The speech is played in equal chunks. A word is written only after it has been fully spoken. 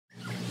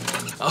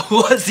Oh,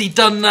 what's he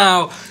done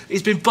now?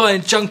 He's been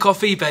buying junk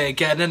off eBay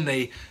again, hasn't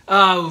he?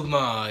 Oh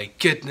my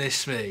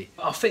goodness me.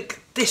 I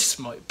think this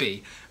might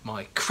be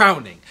my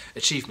crowning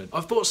achievement.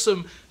 I've bought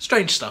some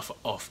strange stuff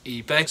off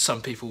eBay.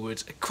 Some people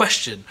would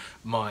question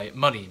my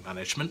money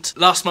management.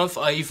 Last month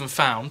I even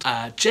found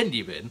a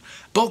genuine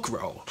bog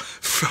roll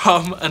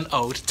from an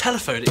old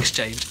telephone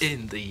exchange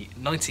in the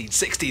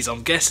 1960s,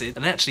 I'm guessing,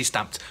 and they actually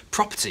stamped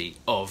property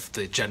of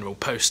the General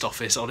Post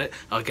Office on it.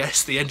 I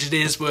guess the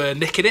engineers were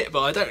nicking it,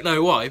 but I don't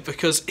know why,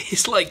 because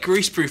it's like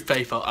greaseproof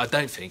paper. I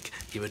don't think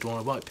you would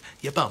want to wipe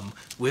your bum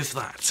with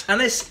that.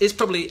 And this is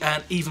probably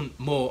an even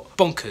more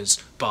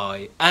bonkers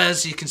buy.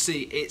 As you can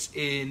see, it's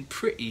in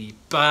pretty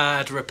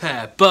bad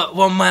repair, but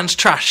one man's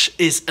trash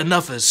is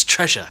another's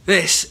treasure.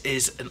 This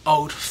is an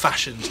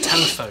old-fashioned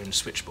telephone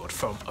switchboard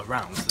from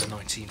around the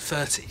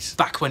 1930s,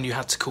 back when you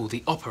had to call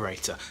the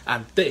operator,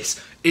 and this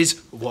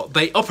is what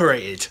they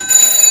operated.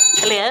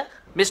 Hello?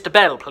 Mr.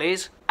 Bell,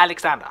 please.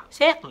 Alexander.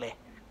 Certainly.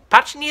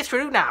 Patching you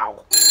through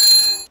now.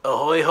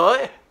 Ahoy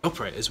hoy.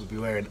 Operators would be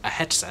wearing a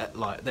headset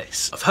like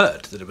this. I've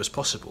heard that it was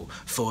possible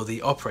for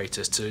the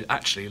operators to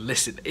actually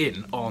listen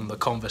in on the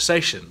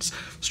conversations.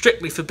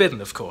 Strictly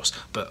forbidden, of course,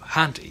 but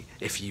handy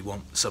if you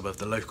want some of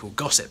the local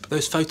gossip.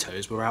 Those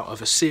photos were out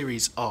of a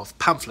series of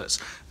pamphlets,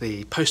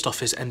 the Post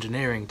Office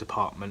Engineering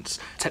Department's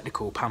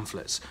technical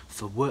pamphlets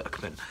for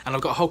Workmen. And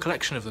I've got a whole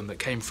collection of them that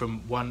came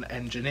from one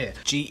engineer,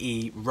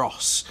 G.E.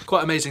 Ross.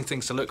 Quite amazing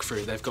things to look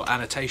through. They've got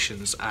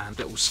annotations and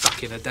little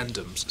stuck-in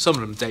addendums. Some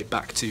of them date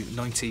back to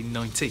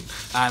 1919.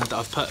 And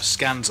I've put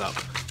scans up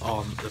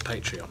on the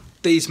Patreon.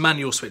 These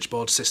manual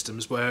switchboard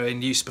systems were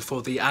in use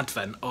before the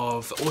advent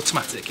of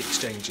automatic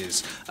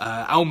exchanges.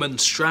 Almond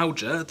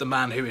Strowger, the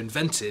man who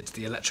invented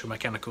the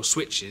electromechanical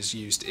switches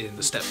used in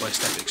the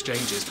step-by-step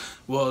exchanges,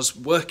 was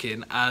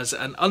working as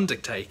an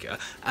undertaker,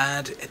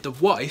 and the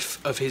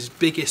wife of his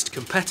biggest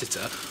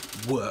competitor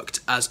worked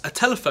as a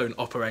telephone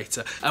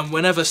operator, and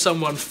whenever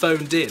someone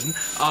phoned in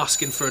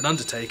asking for an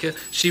undertaker,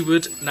 she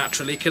would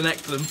naturally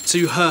connect them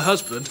to her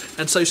husband,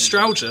 and so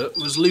Strowger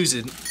was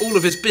losing all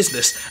of his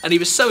business, and he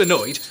was so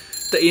annoyed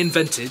that he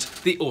invented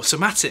the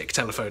automatic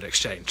telephone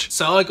exchange.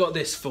 So I got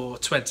this for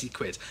 20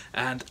 quid,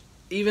 and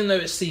even though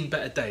it's seen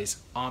better days,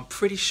 I'm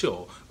pretty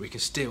sure we can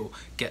still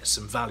get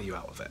some value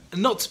out of it.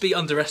 And not to be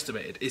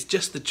underestimated is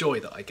just the joy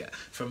that I get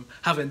from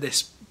having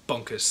this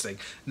bonkers thing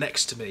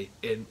next to me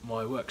in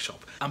my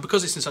workshop. And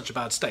because it's in such a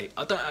bad state,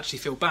 I don't actually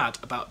feel bad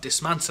about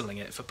dismantling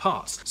it for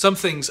parts. Some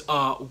things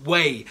are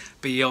way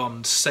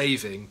beyond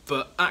saving,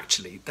 but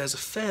actually there's a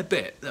fair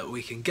bit that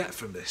we can get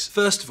from this.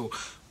 First of all,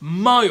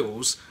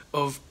 miles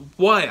of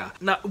wire.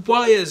 Now,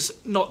 wire's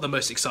not the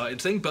most exciting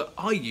thing, but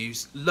I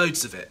use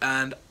loads of it,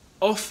 and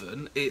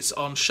often it's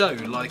on show,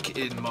 like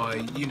in my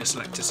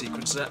Uniselector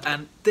sequencer,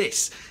 and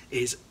this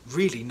is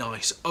really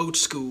nice old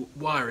school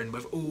wiring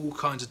with all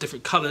kinds of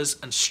different colours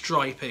and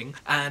striping,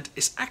 and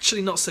it's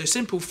actually not so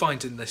simple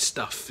finding this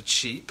stuff for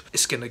cheap.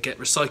 It's going to get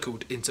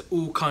recycled into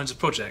all kinds of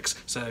projects,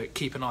 so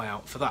keep an eye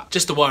out for that.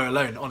 Just the wire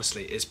alone,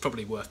 honestly, is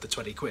probably worth the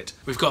 20 quid.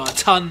 We've got a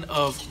ton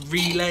of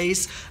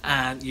relays,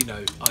 and you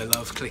know I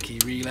love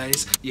clicky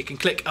relays. You can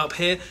click up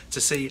here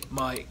to see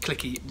my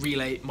clicky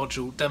relay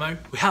module demo.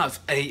 We have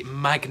a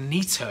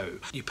magneto.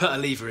 You put a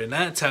lever in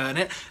there, turn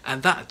it,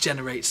 and that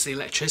generates the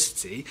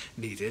electricity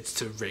needed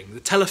to ring the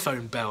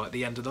telephone bell at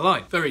the end of the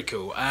line. Very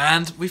cool.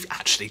 And we've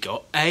actually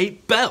got a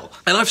bell.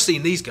 And I've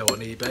seen these go on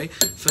eBay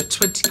for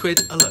 20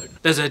 quid alone.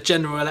 There's a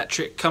General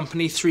Electric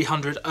company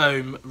 300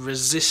 ohm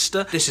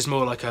resistor. This is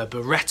more like a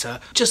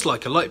Beretta, just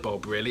like a light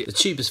bulb really. The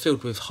tube is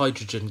filled with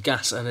hydrogen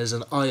gas and there's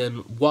an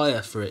iron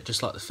wire for it,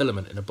 just like the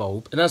filament in a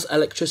bulb. And as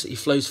electricity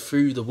flows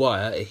through the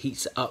wire, it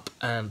heats it up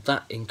and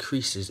that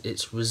increases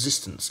its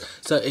resistance.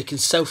 So it can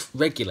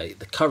self-regulate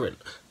the current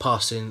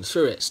passing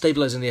through it,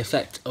 stabilising the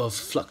effect of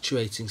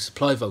fluctuating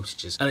supply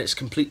voltages, and it's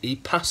completely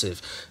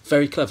passive.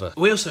 Very clever.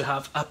 We also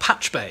have a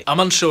patch bay. I'm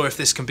unsure if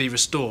this can be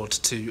restored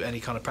to any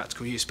kind of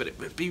practical use, but it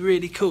would be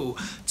really cool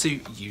to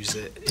use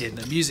it in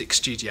a music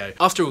studio.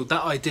 After all,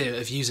 that idea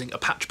of using a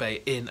patch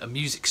bay in a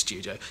music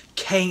studio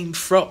came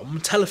from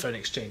telephone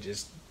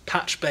exchanges.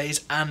 Patch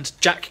bays and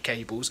jack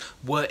cables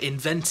were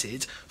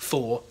invented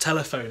for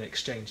telephone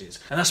exchanges,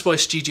 and that's why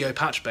studio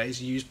patch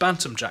bays use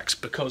bantam jacks,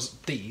 because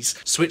these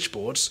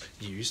switchboards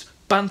used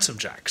bantam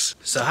jacks.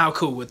 So how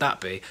cool would that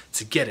be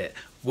to get it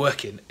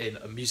working in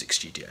a music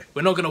studio?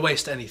 We're not going to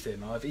waste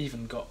anything. I've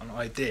even got an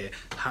idea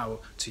how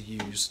to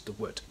use the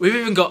wood. We've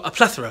even got a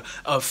plethora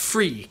of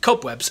free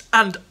cobwebs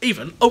and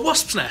even a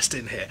wasp's nest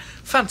in here.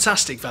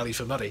 Fantastic value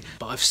for money,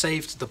 but I've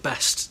saved the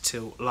best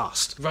till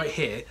last. Right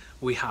here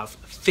we have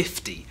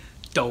 50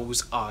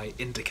 doll's eye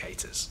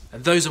indicators,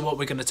 and those are what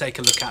we're going to take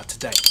a look at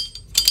today.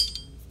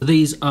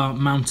 These are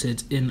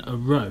mounted in a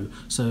row,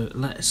 so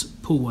let's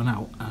pull one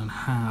out and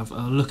have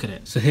a look at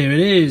it. So here it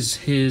is.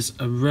 Here's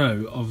a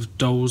row of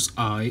doll's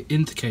eye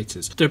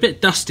indicators. They're a bit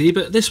dusty,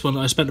 but this one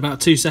I spent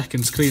about 2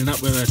 seconds cleaning up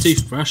with a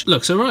toothbrush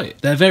looks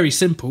alright. They're very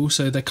simple,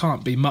 so there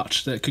can't be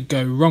much that could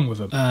go wrong with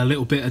them. A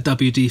little bit of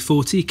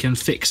WD-40 can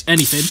fix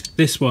anything.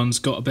 This one's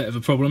got a bit of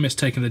a problem. It's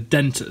taken a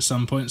dent at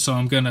some point, so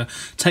I'm going to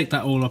take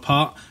that all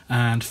apart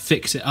and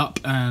fix it up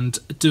and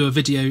do a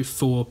video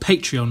for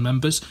Patreon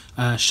members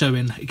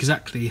showing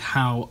exactly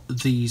how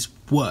these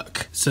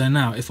work. So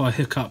now if I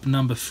hook up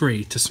number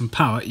 3 to some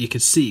power, you can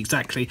see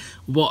exactly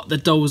what the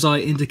doll's eye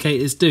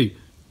indicators do.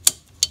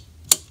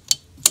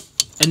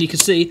 And you can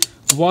see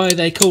why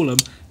they call them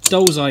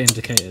doll's eye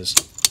indicators.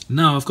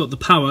 Now I've got the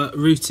power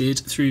routed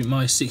through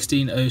my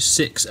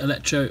 1606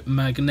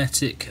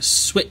 electromagnetic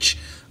switch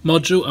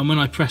module, and when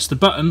I press the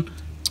button,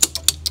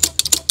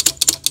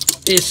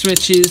 it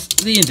switches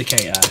the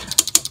indicator.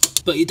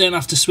 But you don't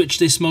have to switch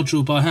this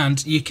module by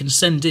hand, you can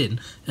send in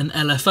an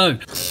LFO.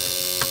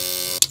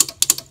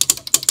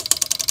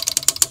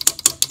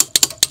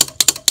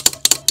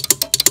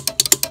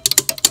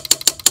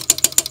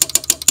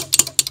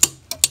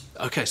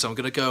 Okay, so I'm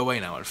going to go away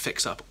now and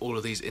fix up all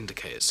of these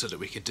indicators so that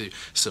we can do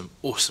some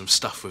awesome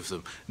stuff with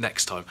them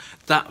next time.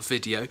 That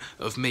video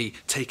of me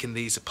taking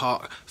these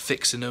apart,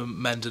 fixing them,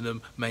 mending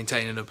them,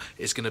 maintaining them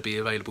is going to be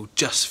available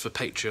just for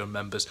Patreon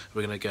members.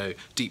 We're going to go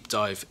deep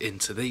dive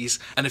into these.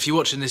 And if you're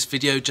watching this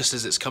video just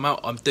as it's come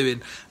out, I'm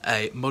doing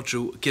a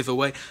module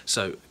giveaway,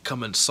 so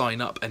come and sign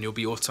up and you'll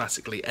be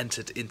automatically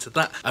entered into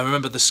that. And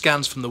remember, the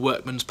scans from the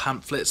Workmen's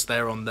pamphlets,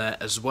 they're on there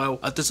as well.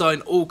 I've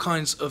designed all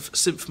kinds of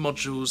synth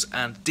modules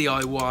and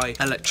DIY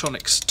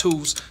electronics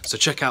tools, so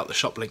check out the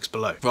shop links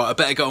below. Right, I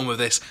better get on with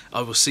this.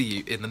 I will see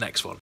you in the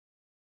next one.